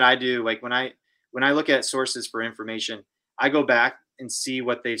thing that I do, like when I look at sources for information, I go back and see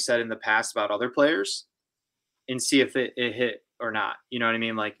what they've said in the past about other players and see if it hit or not. You know what I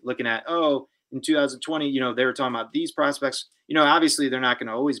mean? Like looking at, in 2020, they were talking about these prospects. Obviously they're not going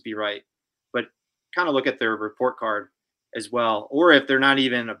to always be right, but kind of look at their report card as well. Or if they're not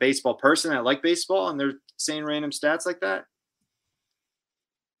even a baseball person that like baseball and they're saying random stats like that.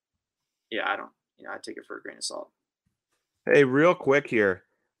 Yeah, I don't. I take it for a grain of salt. Hey, real quick here.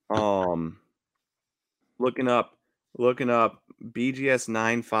 Looking up BGS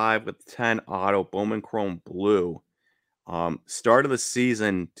 9.5 with 10 auto Bowman Chrome Blue. Start of the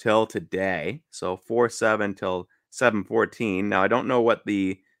season till today. So 4/7 till 7/14. Now I don't know what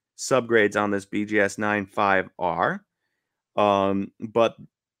the subgrades on this BGS 9.5 are. But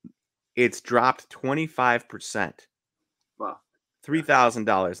it's dropped 25%. Wow.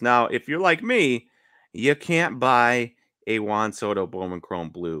 $3,000. Now, if you're like me, you can't buy a Juan Soto Bowman Chrome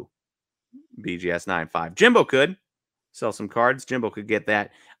Blue BGS 9.5. Jimbo could sell some cards. Jimbo could get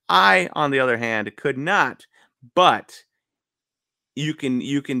that. I, on the other hand, could not. But you can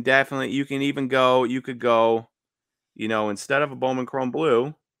even go, instead of a Bowman Chrome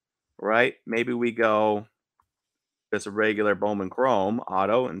Blue, right? Maybe we go just a regular Bowman Chrome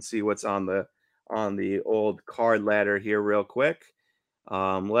auto and see what's on the old card ladder here real quick.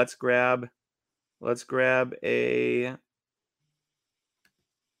 Let's grab a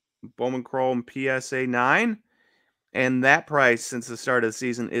Bowman Chrome PSA 9, and that price since the start of the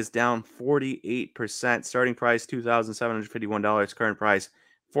season is down 48%. Starting price $2,751, current price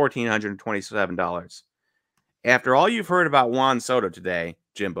 $1,427. After all you've heard about Juan Soto today,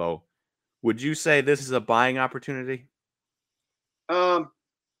 Jimbo, would you say this is a buying opportunity? I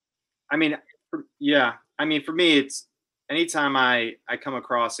mean, yeah. I mean, for me, it's anytime I come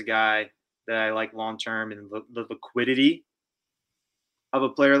across a guy that I like long term and the liquidity of a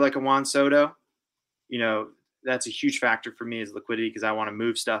player like a Juan Soto, that's a huge factor for me is liquidity because I want to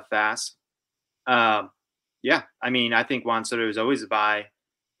move stuff fast. Yeah, I mean, I think Juan Soto is always a buy,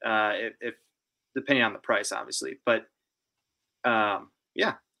 if depending on the price, obviously. But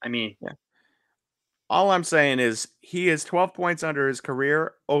yeah, I mean, yeah. All I'm saying is he is 12 points under his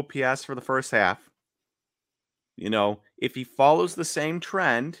career OPS for the first half. if he follows the same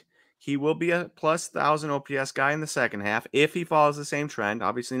trend, he will be a plus 1,000 OPS guy in the second half. If he follows the same trend,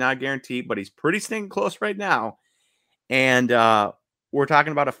 obviously not guaranteed, but he's pretty stinking close right now. And we're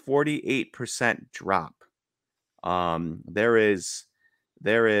talking about a 48% drop. There is,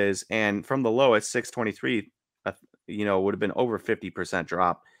 and from the low at 623, would have been over 50%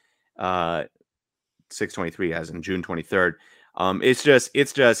 drop. 623 as in June 23rd. It's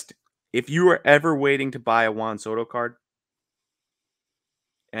just if you were ever waiting to buy a Juan Soto card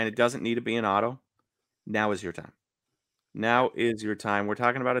and it doesn't need to be an auto, now is your time. Now is your time. We're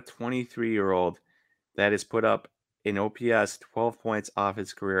talking about a 23-year-old that has put up an OPS 12 points off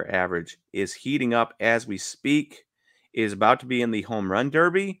his career average, is heating up as we speak, is about to be in the home run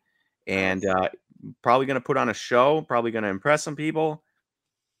derby, and probably going to put on a show, probably going to impress some people.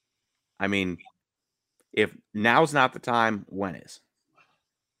 I mean, if now's not the time, when is?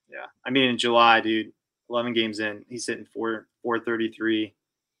 Yeah. I mean, in July, dude, 11 games in, he's hitting 433,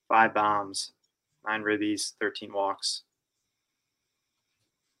 5 bombs, 9 ribbies, 13 walks.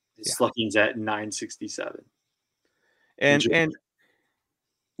 His slugging's at 967. And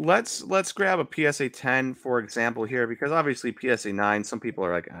let's grab a PSA 10, for example, here, because obviously PSA 9, some people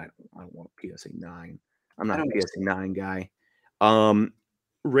are like, I don't want a PSA 9. I'm not a PSA 9 guy.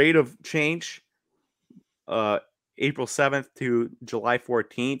 Rate of change, April 7th to July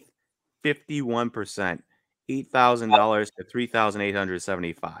 14th, 51%, $8,000 to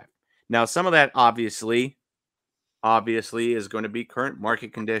 $3,875. Now, some of that obviously is going to be current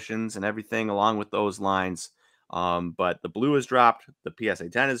market conditions and everything along with those lines. But the blue is dropped, the PSA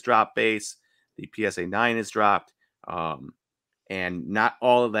 10 is dropped base, the PSA 9 is dropped, and not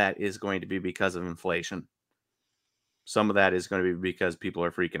all of that is going to be because of inflation. Some of that is going to be because people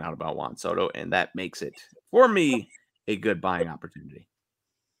are freaking out about Juan Soto, and that makes it, for me, a good buying opportunity.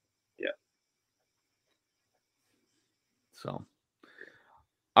 Yeah. So,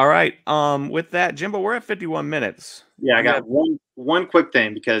 all right. With that, Jimbo, we're at 51 minutes. Yeah, I got one quick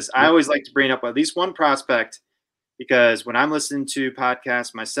thing, because I always like to bring up at least one prospect, because when I'm listening to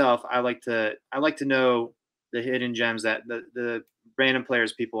podcasts myself, I like to know the hidden gems that the random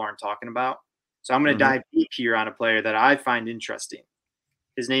players people aren't talking about. So I'm going to dive deep here on a player that I find interesting.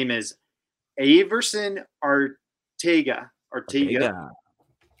 His name is Averson Arteaga.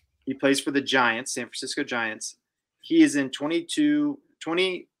 He plays for the Giants, San Francisco Giants. He is in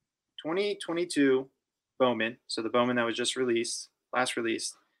 2022 Bowman. So the Bowman that was just last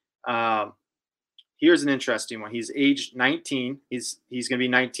released. Here's an interesting one. He's age 19. He's going to be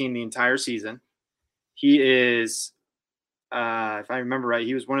 19 the entire season. He is, if I remember right,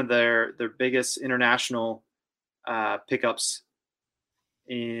 he was one of their biggest international pickups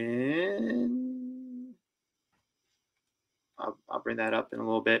in. I'll bring that up in a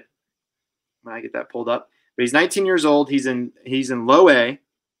little bit when I get that pulled up. But he's 19 years old. He's in low A.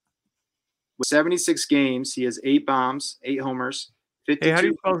 With 76 games, he has 8 bombs, 8 homers. 52. Hey, how do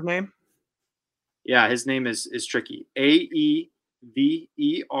you spell his name? Yeah, his name is tricky. Aeverson,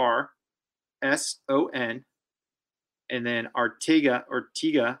 and then Arteaga,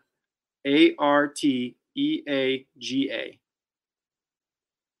 Arteaga. 19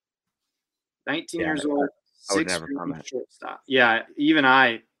 years old. I would never found that. Shortstop. Yeah, even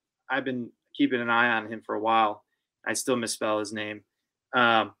I've been keeping an eye on him for a while. I still misspell his name.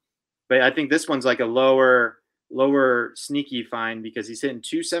 But I think this one's like a lower sneaky find, because he's hitting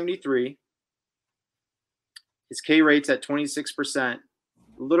 273. His K rate's at 26%. A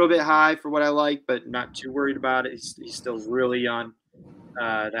little bit high for what I like, but not too worried about it. He's still really young.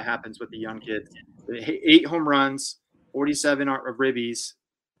 That happens with the young kids. 8 home runs, 47 ribbies,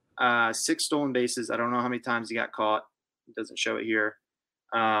 6 stolen bases. I don't know how many times he got caught. It doesn't show it here.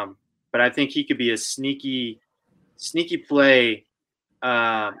 But I think he could be a sneaky play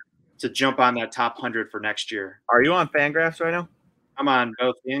to jump on that top 100 for next year. Are you on Fangraphs right now? I'm on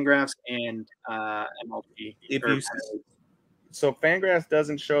both Fangraphs and MLB. So Fangraphs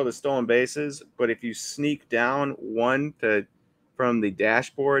doesn't show the stolen bases, but if you sneak down one from the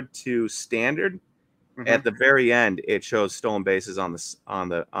dashboard to standard, at the very end it shows stolen bases on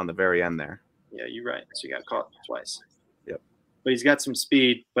the very end there. Yeah, you're right. So you got caught twice. Yep. But he's got some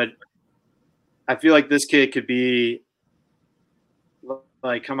speed. But I feel like this kid could be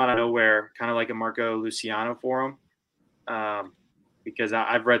like come out of nowhere, kind of like a Marco Luciano for him. Because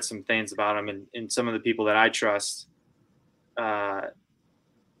I've read some things about him, and some of the people that I trust,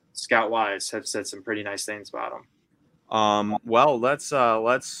 scout-wise, have said some pretty nice things about him. Well, let's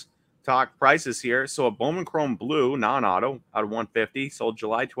talk prices here. So a Bowman Chrome Blue non-auto out of 150 sold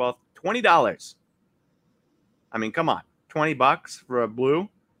July 12th, $20. I mean, come on, $20 for a blue.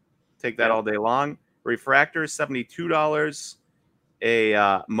 Take that all day long. Refractor is $72. A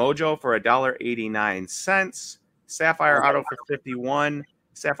Mojo for $1.89. Sapphire Auto for $51.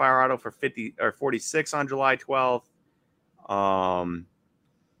 Sapphire Auto for $46 on July 12th.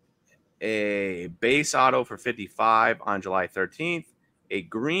 A base auto for $55 on July 13th. A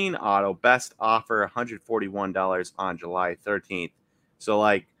green auto best offer $141 on July 13th. So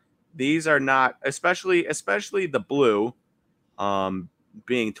like these are not, especially the blue,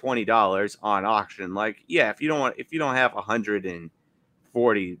 being $20 on auction. Like, yeah, if you don't have $140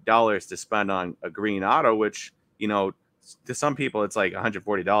 to spend on a green auto, which, you know, to some people it's like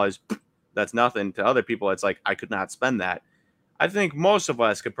 $140, that's nothing. To other people it's like, I could not spend that. I think most of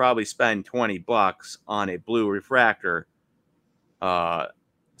us could probably spend $20 on a blue refractor,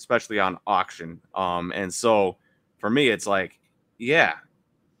 especially on auction. And so for me, it's like, yeah,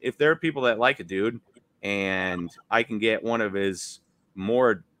 if there are people that like a dude and I can get one of his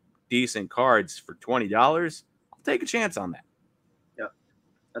more decent cards for $20, I'll take a chance on that. Yeah,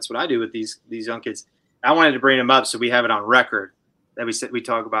 that's what I do with these young kids. I wanted to bring them up so we have it on record that we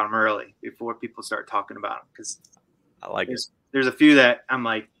talk about them early before people start talking about them, because I like it. There's a few that I'm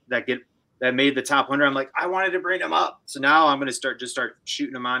like that made the top 100. I'm like, I wanted to bring them up, so now I'm going to start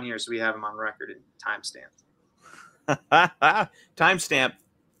shooting them on here so we have them on record and timestamped. Timestamp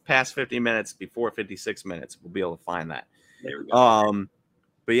past 50 minutes before 56 minutes. We'll be able to find that. There we go.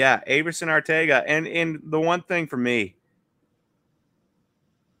 But yeah, Averson Arteaga, and the one thing for me,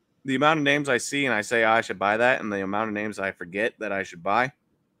 the amount of names I see and I say, oh, I should buy that, and the amount of names I forget that I should buy,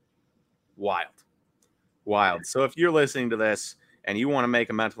 wild. So if you're listening to this and you want to make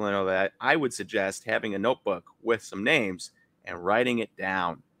a mental note of that, I would suggest having a notebook with some names and writing it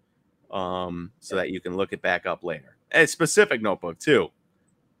down, so that you can look it back up later. A specific notebook too.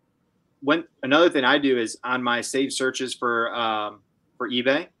 Another thing I do is on my saved searches for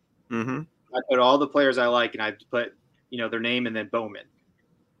eBay, I put all the players I like, and I put their name and then Bowman.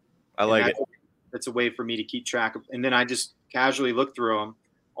 I like it. That's a way for me to keep track of, and then I just casually look through them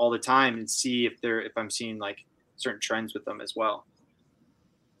all the time and see if I'm seeing like certain trends with them as well.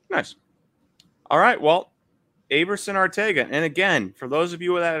 Nice. All right. Well, Averson Arteaga. And again, for those of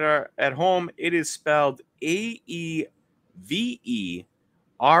you that are at home, it is spelled Aeverson,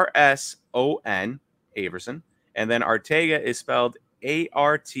 Averson. And then Arteaga is spelled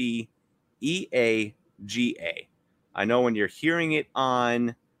Arteaga. I know when you're hearing it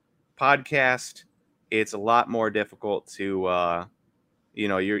on podcast, it's a lot more difficult to,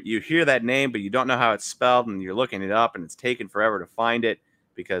 you hear that name, but you don't know how it's spelled, and you're looking it up, and it's taken forever to find it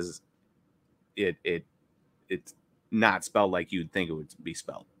because it's not spelled like you'd think it would be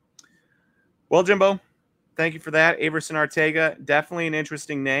spelled. Well, Jimbo, thank you for that. Averson Arteaga, definitely an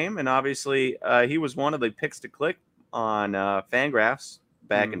interesting name, and obviously he was one of the picks to click on Fangraphs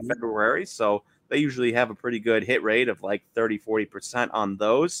back in February, so they usually have a pretty good hit rate of like 30-40% on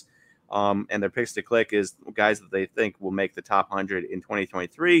those. And their picks to click is guys that they think will make the top 100 in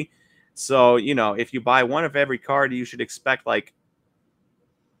 2023. So, if you buy one of every card, you should expect like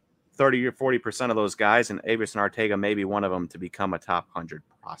 30 or 40% of those guys, and Averson Arteaga may be one of them, to become a top 100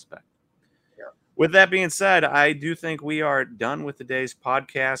 prospect. Yeah. With that being said, I do think we are done with today's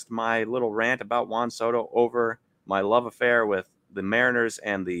podcast. My little rant about Juan Soto over, my love affair with the Mariners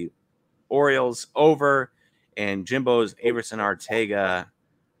and the Orioles over, and Jimbo's Averson Arteaga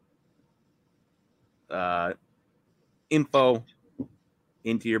info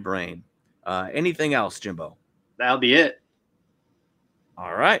into your brain. Anything else, Jimbo? That'll be it.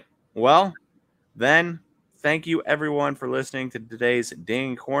 All right. Well, then, thank you everyone for listening to today's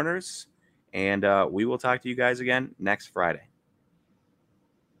Ding Corners, and we will talk to you guys again next Friday.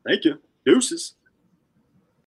 Thank you. Deuces.